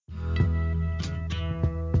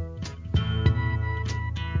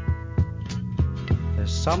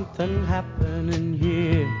something happening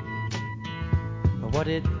here. But what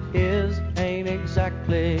it is ain't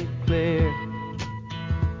exactly clear.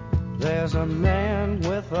 There's a man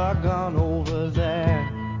with a gun over there,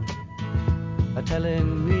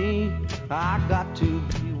 telling me I got to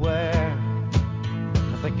beware.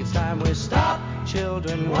 I think it's time we stop,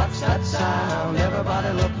 children. What's that sound?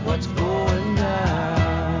 Everybody look what's going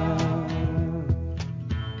down.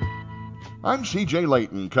 I'm C.J.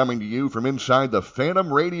 Layton, coming to you from inside the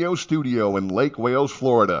Phantom Radio Studio in Lake Wales,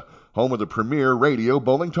 Florida, home of the premier radio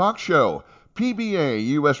bowling talk show.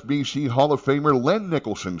 PBA USBC Hall of Famer Len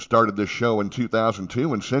Nicholson started this show in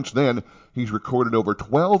 2002, and since then, he's recorded over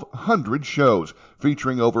 1,200 shows,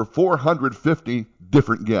 featuring over 450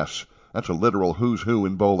 different guests. That's a literal who's who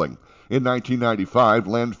in bowling. In 1995,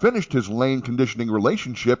 Len finished his lane conditioning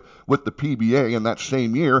relationship with the PBA, and that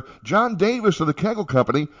same year, John Davis of the Kegel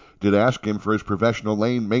Company did ask him for his professional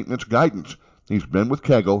lane maintenance guidance. He's been with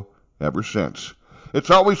Kegel ever since. It's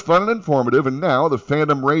always fun and informative, and now the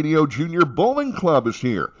Phantom Radio Junior Bowling Club is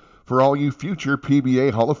here. For all you future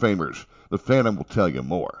PBA Hall of Famers, the Phantom will tell you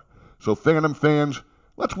more. So Phantom fans,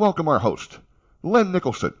 let's welcome our host, Len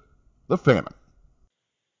Nicholson, the Phantom.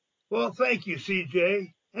 Well, thank you,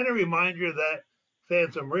 CJ. And a reminder that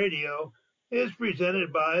Phantom Radio is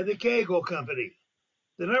presented by the Kegel Company,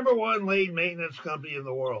 the #1 lane maintenance company in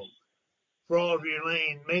the world. For all of your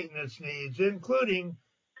lane maintenance needs, including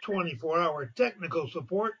 24-hour technical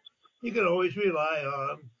support, you can always rely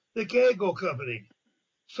on the Kegel Company.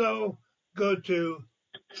 So go to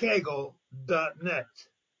kegel.net.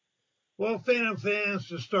 Well, Phantom fans,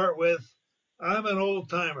 to start with, I'm an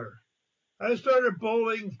old-timer. I started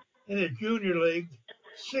bowling in a junior league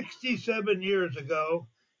 67 years ago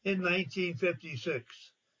in 1956.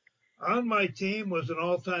 On my team was an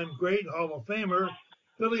all-time great Hall of Famer,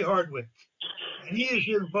 Billy Hardwick, and he is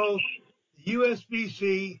in both the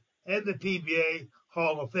USBC and the PBA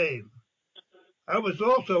Hall of Fame. I was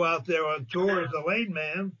also out there on tour as a lane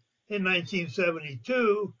man in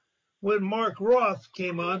 1972 when Mark Roth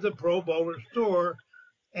came on the Pro Bowlers Tour,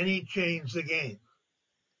 and he changed the game.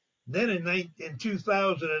 Then in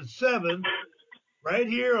 2007, right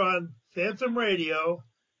here on Phantom Radio,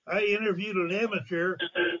 I interviewed an amateur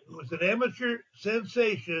who was an amateur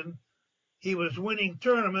sensation. He was winning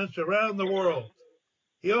tournaments around the world.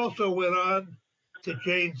 He also went on to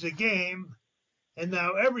change the game, and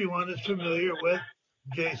now everyone is familiar with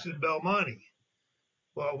Jason Belmonte.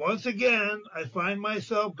 Well, once again, I find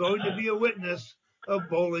myself going to be a witness of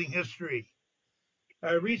bowling history.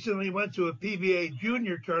 I recently went to a PBA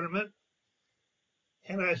junior tournament,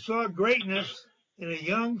 and I saw greatness in a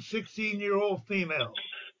young 16-year-old female.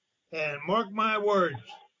 And mark my words,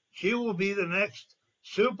 she will be the next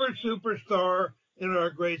superstar in our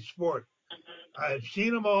great sport. I've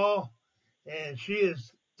seen them all, and she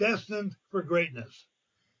is destined for greatness.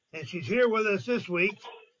 And she's here with us this week.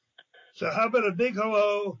 So how about a big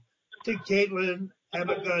hello to Katelyn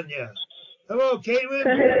Abigania. Hello,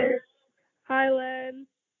 Katelyn. Hi, Len.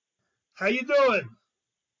 How you doing?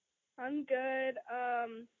 I'm good.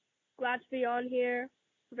 Glad to be on here.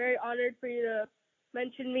 Very honored for you to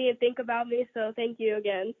mention me and think about me, so thank you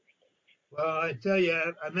again. Well, I tell you,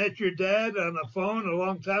 I met your dad on the phone a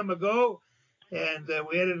long time ago, and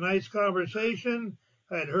we had a nice conversation.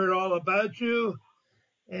 I'd heard all about you,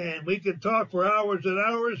 and we could talk for hours and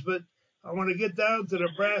hours, but I want to get down to the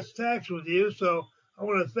brass tacks with you, so I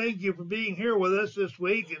want to thank you for being here with us this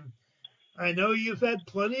week, and I know you've had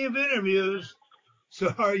plenty of interviews, so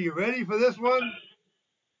are you ready for this one?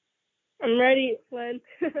 I'm ready, Len.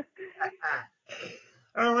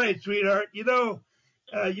 All right, sweetheart. You know,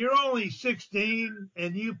 you're only 16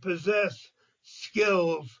 and you possess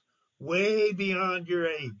skills way beyond your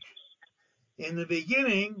age. In the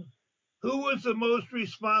beginning, who was the most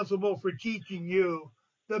responsible for teaching you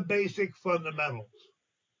the basic fundamentals?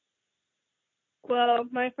 Well,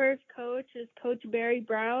 my first coach is Coach Barry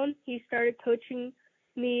Brown. He started coaching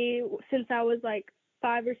me since I was like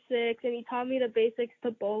 5 or 6, and he taught me the basics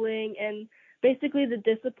to bowling and basically the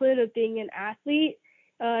discipline of being an athlete.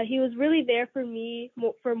 He was really there for me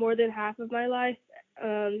for more than half of my life.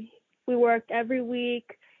 We worked every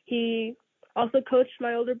week. He also coached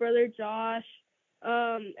my older brother, Josh.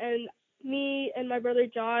 And me and my brother,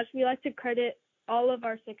 Josh, we like to credit all of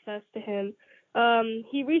our success to him.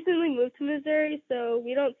 He recently moved to Missouri, so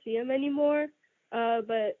we don't see him anymore.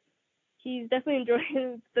 But he's definitely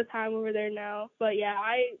enjoying the time over there now. But yeah,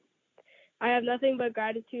 I have nothing but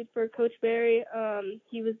gratitude for Coach Barry.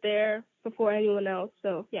 He was there before anyone else,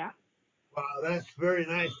 so yeah. Wow, that's very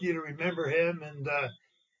nice of you to remember him. And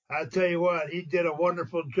I'll tell you what, he did a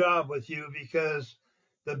wonderful job with you because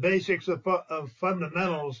the basics of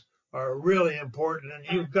fundamentals are really important, and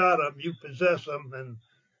you've got them, you possess them. And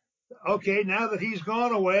okay, now that he's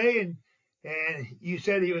gone away, and you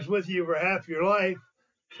said he was with you for half your life,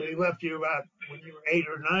 so he left you about when you were 8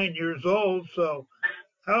 or 9 years old. So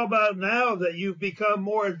how about now that you've become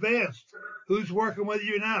more advanced? Who's working with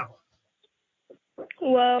you now?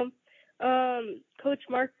 Well, Coach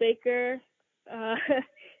Mark Baker, uh,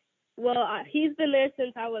 well, he's been there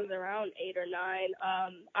since I was around 8 or 9.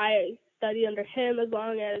 I studied under him as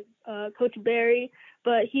long as Coach Barry,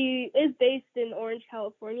 but he is based in Orange,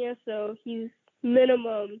 California, so he's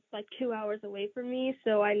minimum like 2 hours away from me.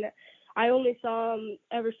 So I only saw him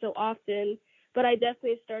ever so often, but I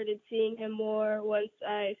definitely started seeing him more once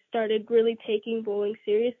I started really taking bowling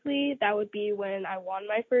seriously. That would be when I won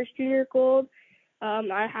my first junior gold.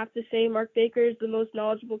 I have to say Mark Baker is the most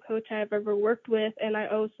knowledgeable coach I've ever worked with, and I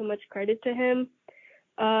owe so much credit to him.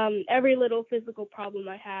 Every little physical problem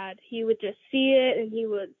I had, he would just see it, and he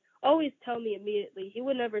would always tell me immediately. He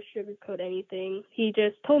would never sugarcoat anything. He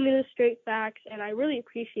just told me the straight facts, and I really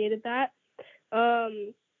appreciated that.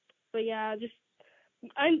 But yeah, just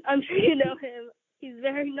I'm sure you know him. He's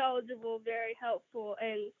very knowledgeable, very helpful,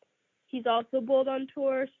 and he's also bowled on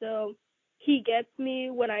tour, so he gets me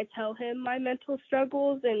when I tell him my mental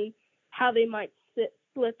struggles and how they might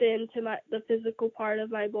slip into the physical part of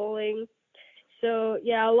my bowling. So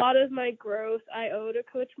yeah, a lot of my growth I owe to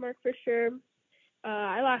Coach Mark for sure.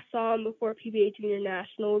 I last saw him before PBA Junior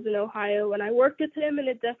Nationals in Ohio, and I worked with him, and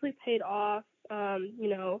it definitely paid off. How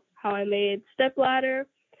I made step ladder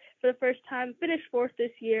for the first time, finished fourth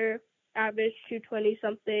this year, averaged 220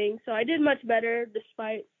 something. So I did much better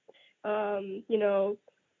despite,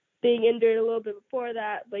 being injured a little bit before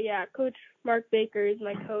that. But yeah, Coach Mark Baker is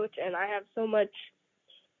my coach, and I have so much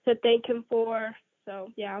to thank him for. So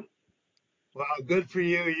yeah. Well, good for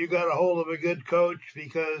you. You got a hold of a good coach,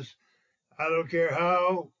 because I don't care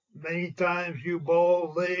how many times you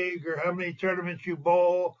bowl league or how many tournaments you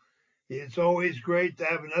bowl. It's always great to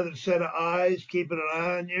have another set of eyes keeping an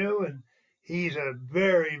eye on you. And he's a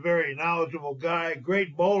very, very knowledgeable guy.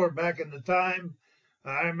 Great bowler back in the time.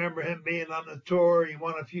 I remember him being on the tour. He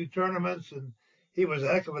won a few tournaments, and he was a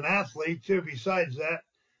heck of an athlete too. Besides that,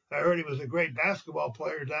 I heard he was a great basketball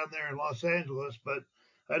player down there in Los Angeles, but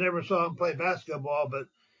I never saw him play basketball. But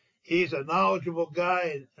he's a knowledgeable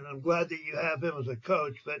guy, and I'm glad that you have him as a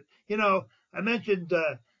coach. But, I mentioned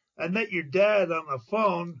I met your dad on the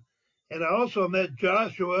phone, and I also met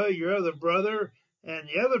Joshua, your other brother, and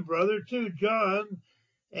the other brother, too, John,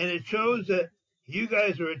 and it shows that you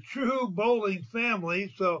guys are a true bowling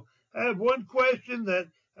family. So I have one question that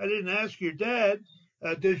I didn't ask your dad.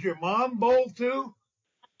 Does your mom bowl, too?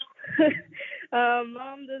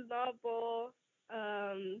 Mom does not bowl,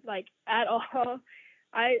 like at all.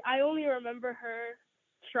 I only remember her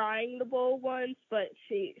trying the bowl once, but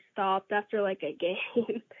she stopped after like a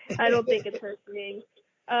game. I don't think it's her thing.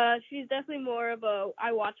 She's definitely more of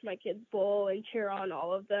I watch my kids bowl and cheer on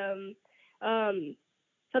all of them.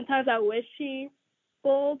 Sometimes I wish she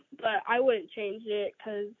bowled, but I wouldn't change it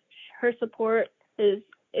because her support it's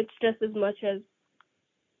just as much as,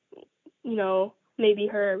 maybe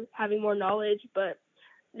her having more knowledge, but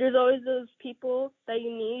there's always those people that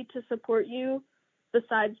you need to support you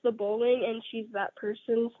besides the bowling, and she's that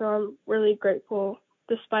person, so I'm really grateful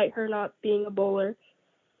despite her not being a bowler.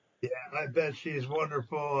 Yeah, I bet she's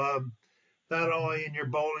wonderful. Not only in your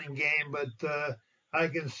bowling game, but I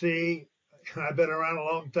can see, I've been around a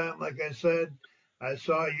long time, like I said. I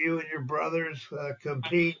saw you and your brothers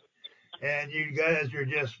compete, and you guys are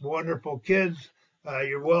just wonderful kids.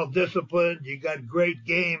 You're well disciplined. You got great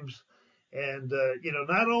games. And,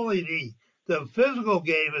 not only the physical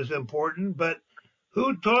game is important, but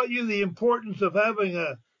who taught you the importance of having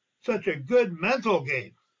such a good mental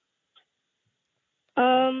game?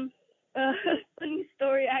 Um, uh, Funny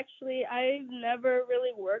story, actually. I've never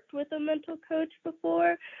really worked with a mental coach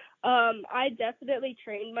before. I definitely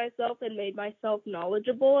trained myself and made myself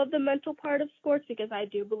knowledgeable of the mental part of sports because I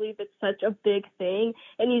do believe it's such a big thing.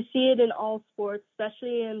 And you see it in all sports,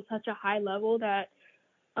 especially in such a high level that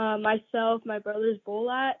myself, my brothers bowl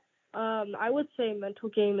at. I would say mental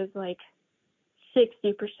game is like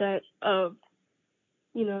 60% of,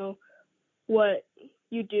 you know, what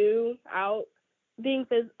you do out. Being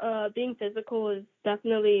physical is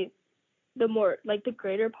definitely the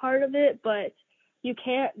greater part of it, but you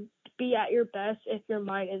can't be at your best if your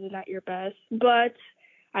mind isn't at your best. But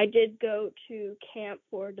I did go to camp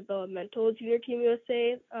for developmental junior team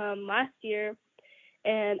USA last year,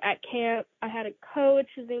 and at camp I had a coach.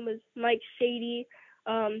 His name was Mike Shady.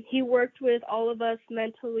 He worked with all of us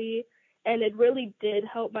mentally, and it really did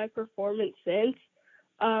help my performance since.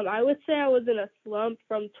 I would say I was in a slump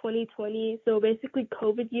from 2020, so basically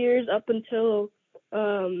COVID years up until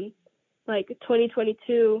like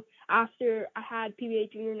 2022 after I had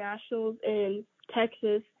PBA Junior Nationals in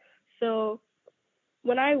Texas. So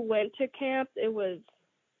when I went to camp, it was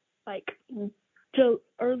like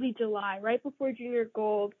early July, right before Junior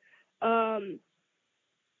Gold. One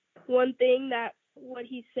thing that what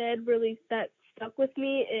he said really that stuck with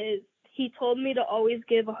me is he told me to always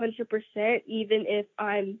give 100% even if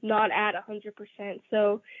I'm not at 100%.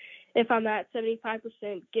 So if I'm at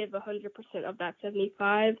 75%, give 100% of that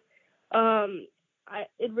 75.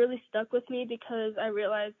 It really stuck with me because I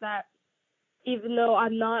realized that even though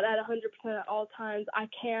I'm not at 100% at all times, I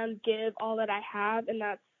can give all that I have, and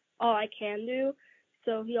that's all I can do.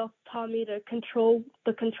 So he also taught me to control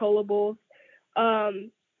the controllables.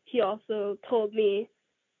 He also told me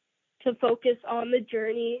to focus on the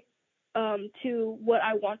journey to what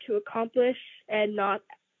I want to accomplish and not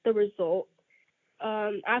the result.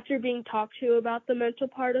 After being talked to about the mental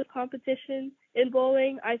part of competition in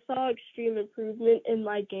bowling, I saw extreme improvement in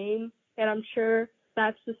my game, and I'm sure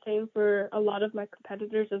that's the same for a lot of my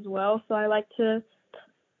competitors as well. So I like to,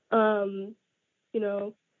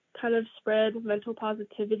 kind of spread mental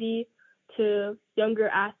positivity to younger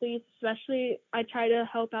athletes. Especially, I try to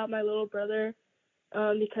help out my little brother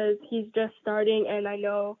because he's just starting, and I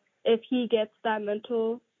know if he gets that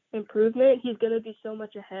mental improvement, he's going to be so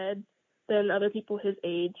much ahead than other people his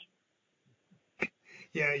age.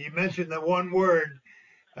 Yeah, you mentioned the one word,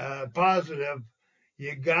 positive.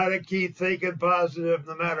 You got to keep thinking positive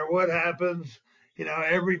no matter what happens.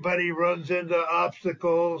 Everybody runs into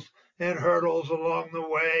obstacles and hurdles along the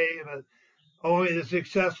way, but only the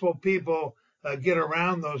successful people get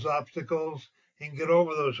around those obstacles and get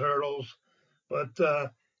over those hurdles. But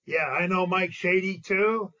yeah, I know Mike Shady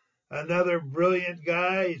too, another brilliant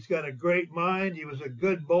guy. He's got a great mind. He was a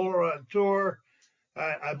good bowler on tour.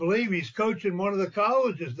 I believe he's coaching one of the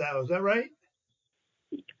colleges now. Is that right?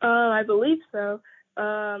 I believe so.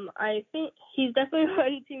 I think he's definitely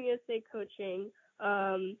on Team USA coaching.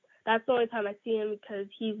 That's the only time I see him because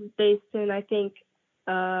he's based in, I think,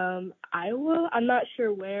 Iowa. I'm not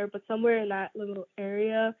sure where, but somewhere in that little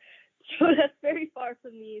area. So that's very far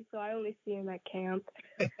from me, so I only see him at camp.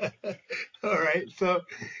 All right. So,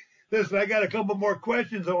 listen, I got a couple more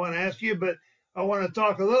questions I want to ask you, but I want to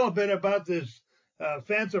talk a little bit about this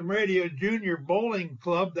Phantom Radio Junior Bowling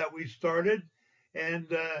Club that we started. And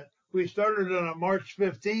we started on March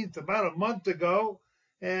 15th, about a month ago.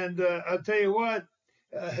 And I'll tell you what,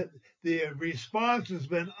 the response has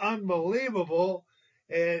been unbelievable.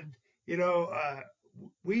 And,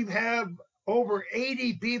 we've had over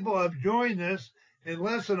 80 people have joined us in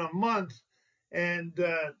less than a month. And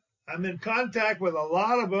I'm in contact with a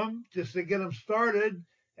lot of them just to get them started.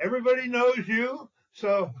 Everybody knows you,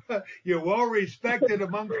 so you're well respected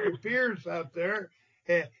amongst your peers out there.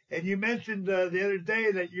 And you mentioned the other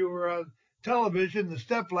day that you were on television, the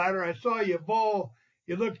step ladder. I saw you bowl.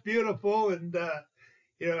 You looked beautiful, and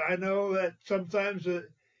I know that sometimes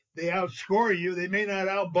they outscore you. They may not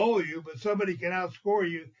outbowl you, but somebody can outscore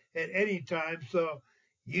you at any time. So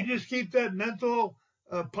you just keep that mental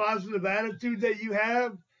positive attitude that you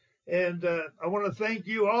have. And I want to thank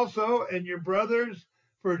you also and your brothers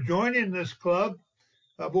for joining this club.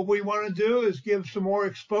 What we want to do is give some more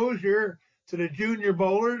exposure to the junior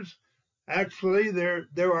bowlers. Actually,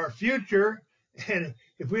 they're our future. And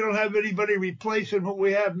if we don't have anybody replacing what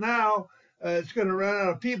we have now, it's going to run out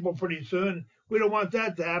of people pretty soon. We don't want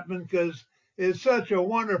that to happen because it's such a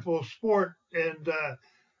wonderful sport. And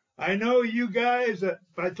I know you guys,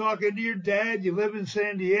 by talking to your dad, you live in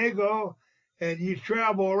San Diego and you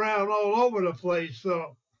travel around all over the place.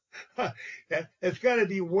 So it's got to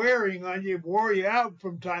be wearing on you, wore you out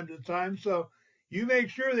from time to time. So you make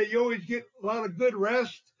sure that you always get a lot of good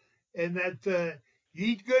rest and that you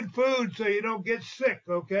eat good food so you don't get sick,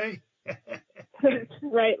 okay?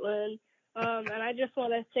 Right, Lynn. And I just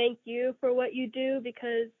want to thank you for what you do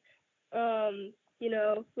because,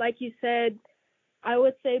 like you said, I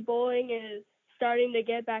would say bowling is starting to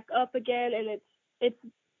get back up again, and it's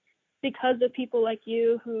because of people like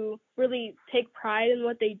you who really take pride in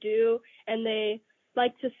what they do, and they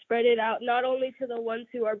like to spread it out not only to the ones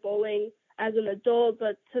who are bowling as an adult,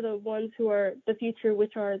 but to the ones who are the future,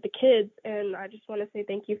 which are the kids. And I just want to say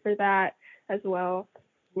thank you for that as well.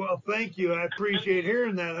 Well, thank you. I appreciate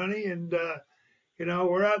hearing that, honey. And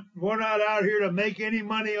we're not out here to make any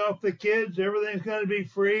money off the kids. Everything's going to be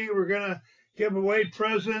free. We're going to give away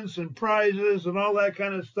presents and prizes and all that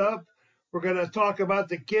kind of stuff. We're going to talk about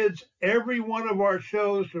the kids every one of our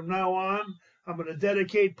shows from now on. I'm going to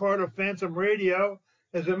dedicate part of Phantom Radio.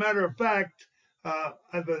 As a matter of fact,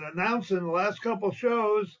 I've been announcing the last couple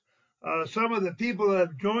shows some of the people that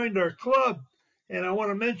have joined our club, and I want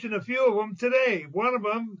to mention a few of them today. One of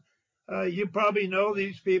them, you probably know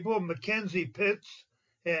these people, Mackenzie Pitts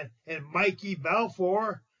and Mikey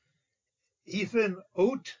Balfour, Ethan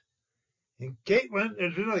Oat, and Katelyn.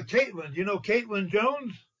 There's another Katelyn. Do you know Katelyn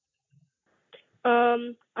Jones?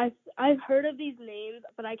 I've heard of these names,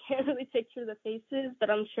 but I can't really picture the faces. But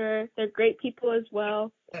I'm sure they're great people as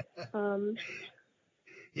well.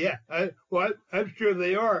 Yeah, I'm sure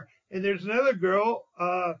they are. And there's another girl,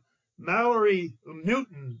 Mallory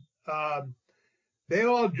Newton. They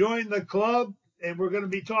all joined the club, and we're going to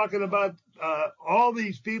be talking about all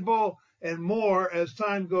these people and more as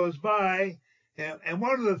time goes by. And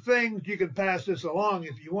one of the things, you can pass this along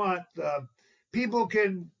if you want, people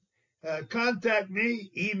can contact me,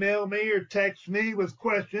 email me, or text me with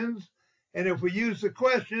questions. And if we use the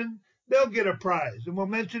question, they'll get a prize, and we'll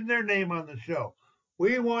mention their name on the show.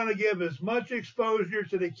 We want to give as much exposure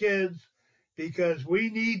to the kids because we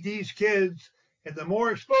need these kids. And the more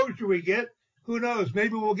exposure we get, who knows,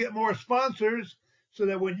 maybe we'll get more sponsors so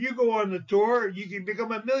that when you go on the tour, you can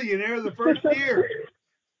become a millionaire the first year.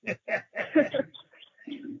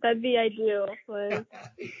 That'd be ideal. But...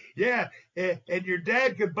 Yeah, and your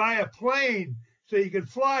dad could buy a plane so you could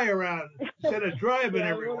fly around instead of driving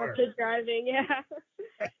everywhere. Yeah, driving, yeah.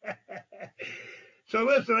 So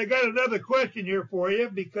listen, I got another question here for you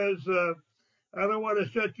because I don't want to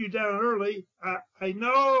shut you down early. I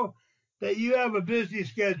know that you have a busy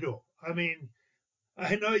schedule. I mean,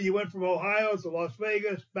 I know you went from Ohio to Las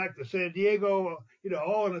Vegas, back to San Diego,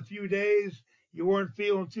 all in a few days. You weren't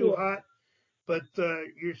feeling too hot, but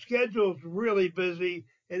your schedule's really busy,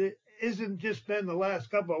 and it isn't just been the last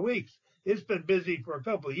couple of weeks. It's been busy for a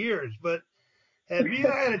couple of years. But have you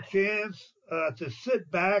had a chance to sit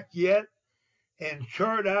back yet and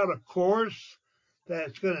chart out a course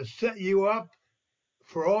that's going to set you up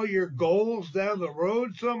for all your goals down the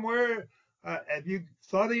road somewhere? Have you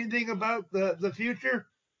thought anything about the future?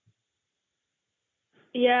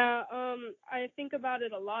 Yeah, I think about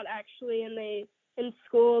it a lot actually, and in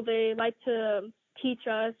school they like to teach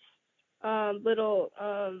us little.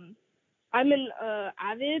 I'm in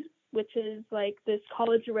Avid, which is like this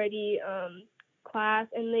college ready class,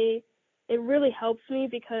 and it really helps me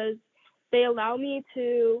because they allow me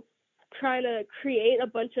to try to create a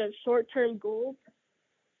bunch of short-term goals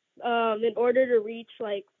in order to reach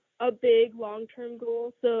like a big long-term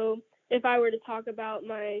goal. So if I were to talk about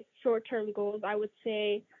my short-term goals, I would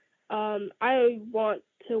say I want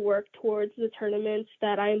to work towards the tournaments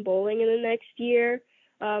that I'm bowling in the next year,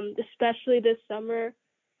 especially this summer.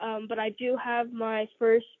 But I do have my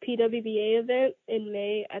first PWBA event in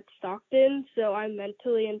May at Stockton, so I'm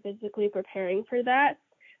mentally and physically preparing for that.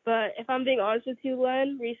 But if I'm being honest with you,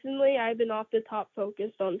 Len, recently I've been off the top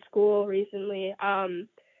focused on school recently. I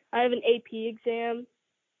have an AP exam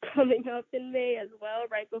coming up in May as well,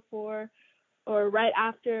 right before or right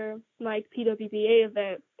after my PWBA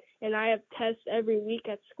event, and I have tests every week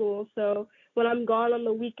at school. So when I'm gone on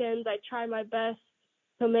the weekends, I try my best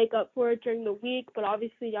to make up for it during the week, but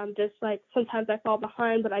obviously I'm just like, sometimes I fall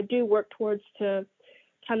behind, but I do work towards to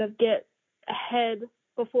kind of get ahead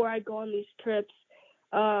before I go on these trips.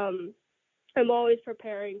 I'm always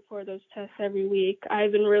preparing for those tests every week.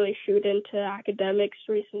 I've been really shooting into academics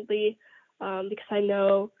recently because I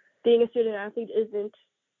know being a student athlete isn't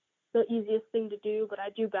the easiest thing to do, but I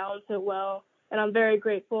do balance it well. And I'm very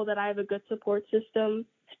grateful that I have a good support system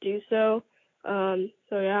to do so.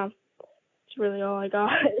 So yeah, it's really all I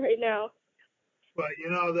got right now. But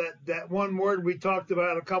that one word we talked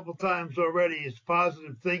about a couple times already is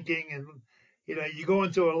positive thinking. And you go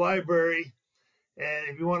into a library, and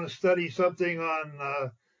if you want to study something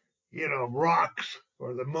on rocks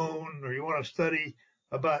or the moon, or you want to study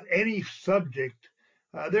about any subject,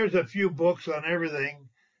 there's a few books on everything.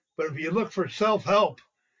 But if you look for self-help,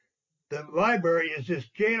 the library is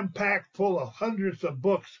just jam-packed full of hundreds of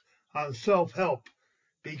books on self-help.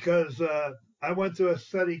 Because I went to a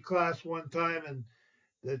study class one time, and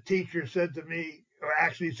the teacher said to me, or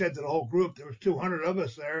actually said to the whole group, there was 200 of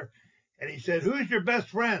us there, and he said, "Who's your best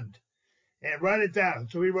friend?" And write it down.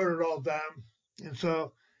 So we wrote it all down. And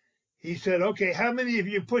so he said, "Okay, how many of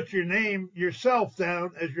you put your name yourself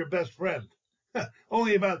down as your best friend?"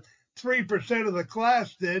 Only about 3% of the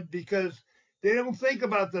class did, because they don't think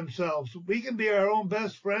about themselves. We can be our own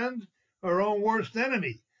best friend, our own worst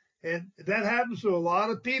enemy. And that happens to a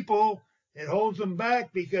lot of people. It holds them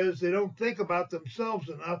back because they don't think about themselves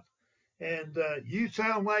enough. And you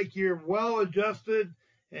sound like you're well adjusted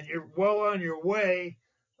and you're well on your way.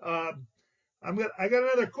 I got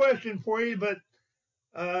another question for you, but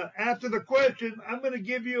After the question, I'm going to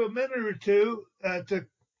give you a minute or two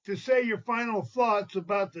to say your final thoughts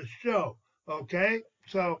about the show. Okay,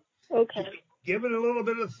 so Okay. give it a little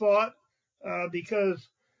bit of thought because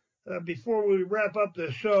before we wrap up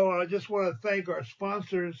the show, I just want to thank our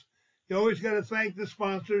sponsors. You always got to thank the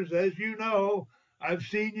sponsors, as you know. I've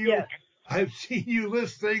seen you. Yes. I've seen you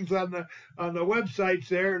list things on the websites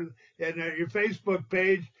there and your Facebook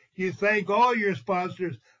page. You thank all your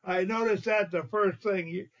sponsors. I noticed that the first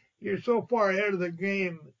thing. You're so far ahead of the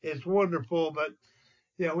game. It's wonderful. But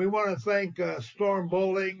we want to thank Storm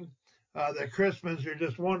Bowling. The Christmas are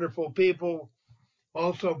just wonderful people.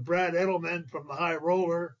 Also, Brad Edelman from the High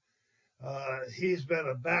Roller. He's been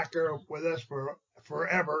a backer with us for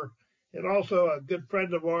forever, and also a good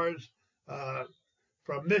friend of ours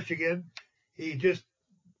from Michigan. He just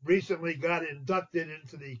recently got inducted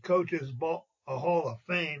into the Coaches Hall of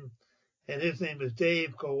Fame, and his name is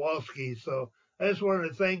Dave Kowalski. So I just wanted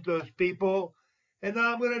to thank those people. And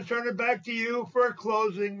now I'm going to turn it back to you for a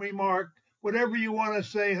closing remark. Whatever you want to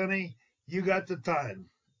say, honey, you got the time.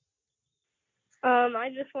 I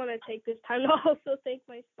just want to take this time to also thank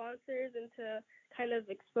my sponsors and to kind of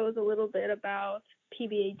expose a little bit about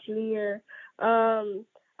PBA Junior.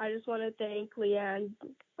 I just want to thank Leanne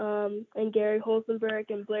and Gary Holzenberg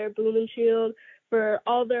and Blair Blumenshield for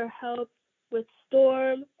all their help with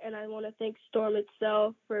Storm, and I want to thank Storm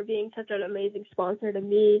itself for being such an amazing sponsor to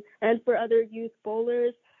me and for other youth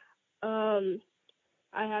bowlers. I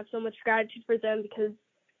have so much gratitude for them because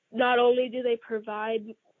not only do they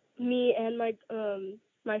provide me and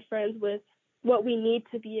my friends with what we need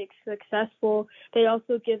to be successful, they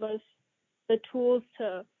also give us the tools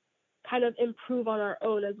to kind of improve on our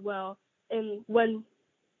own as well. And when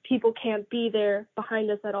people can't be there behind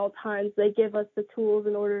us at all times, they give us the tools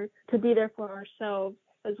in order to be there for ourselves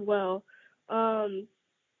as well.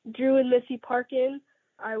 Drew and Missy Parkin,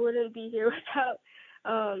 I wouldn't be here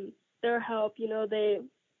without their help.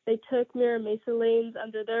 They took Mira Mesa Lanes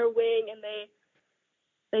under their wing, and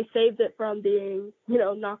they saved it from being,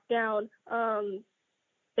 knocked down.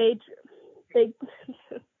 They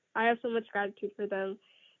I have so much gratitude for them.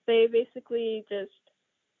 They basically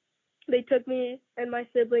they took me and my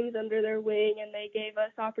siblings under their wing, and they gave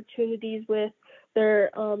us opportunities with their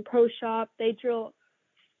pro shop. They drill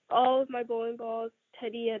all of my bowling balls.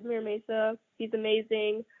 Teddy at Mira Mesa, he's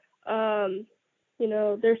amazing.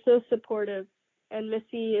 They're so supportive, and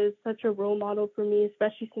Missy is such a role model for me,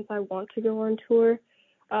 especially since I want to go on tour.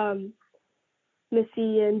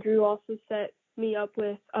 Missy and Drew also set me up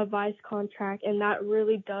with a Vice contract, and that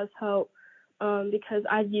really does help because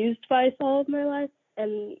I've used Vice all of my life,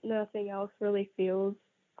 and nothing else really feels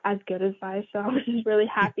as good as Vice. So I was just really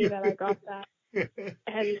happy that I got that.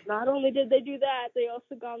 And not only did they do that, they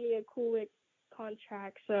also got me a Coolwick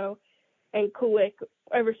contract. And Coolwick,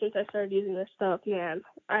 ever since I started using this stuff, man,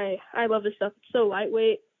 I love this stuff. It's so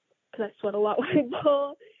lightweight because I sweat a lot when I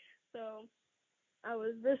bowl. So I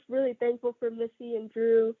was just really thankful for Missy and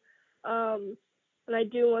Drew. And I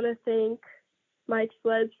do want to thank Mike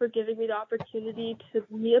Sleds for giving me the opportunity to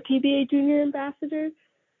be a PBA Junior ambassador.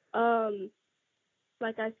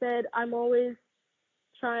 Like I said, I'm always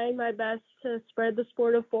trying my best to spread the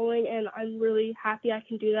sport of bowling, and I'm really happy I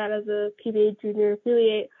can do that as a PBA Junior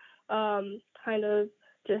affiliate. Kind of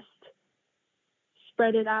just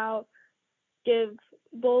spread it out, give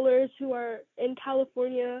bowlers who are in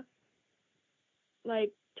California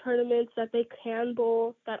like tournaments that they can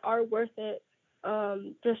bowl that are worth it.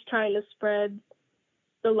 Just trying to spread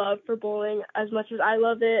the love for bowling as much as I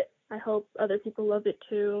love it. I hope other people love it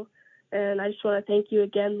too. And I just want to thank you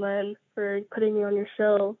again, Len, for putting me on your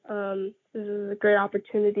show. This is a great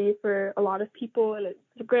opportunity for a lot of people, and it's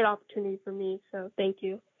a great opportunity for me. So thank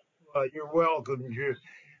you. You're welcome.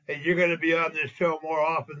 You're going to be on this show more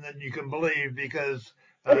often than you can believe because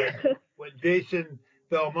when Jason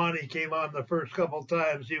Belmonte came on the first couple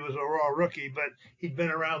times, he was a raw rookie, but he'd been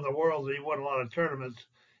around the world and he won a lot of tournaments.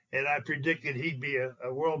 And I predicted he'd be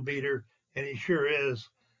a world beater, and he sure is.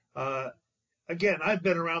 Again, I've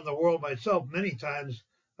been around the world myself many times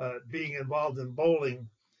being involved in bowling.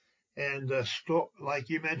 And like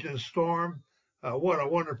you mentioned, Storm, what a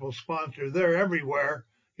wonderful sponsor. They're everywhere.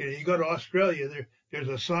 You go to Australia, there's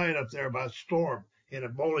a sign up there about Storm in a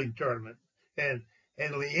bowling tournament. And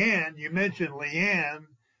Leanne, you mentioned Leanne.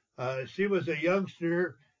 She was a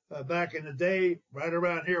youngster back in the day, right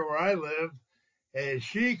around here where I live, and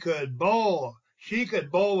she could bowl. She could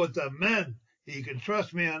bowl with the men. You can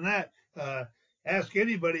trust me on that. Ask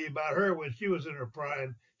anybody about her when she was in her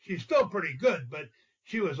prime. She's still pretty good, but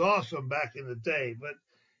she was awesome back in the day.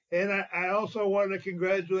 And I also want to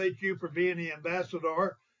congratulate you for being the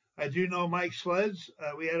ambassador I do know Mike Sleds.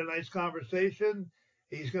 We had a nice conversation.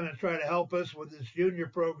 He's going to try to help us with this junior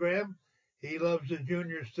program. He loves the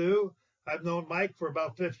juniors too. I've known Mike for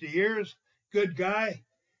about 50 years. Good guy.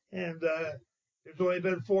 And there's only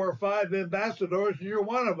been 4 or 5 ambassadors, and you're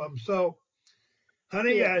one of them. So,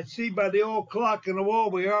 honey, Yeah. I see by the old clock in the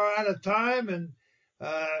wall we are out of time. And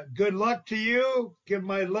good luck to you. Give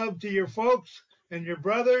my love to your folks and your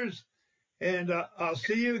brothers. And I'll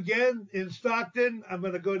see you again in Stockton. I'm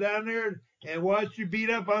going to go down there and watch you beat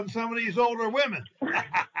up on some of these older women.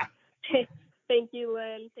 Thank you,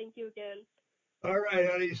 Lynn. Thank you again. All right,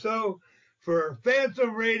 honey. So for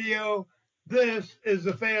Phantom Radio, this is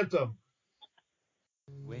the Phantom.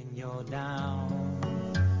 When you're down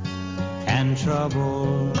and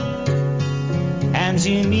troubled and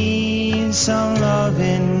you need some love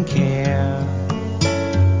and care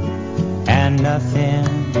and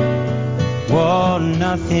nothing, well,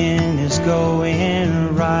 nothing is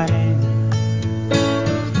going right.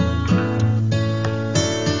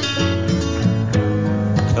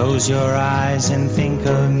 Close your eyes and think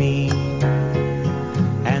of me,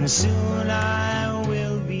 and soon I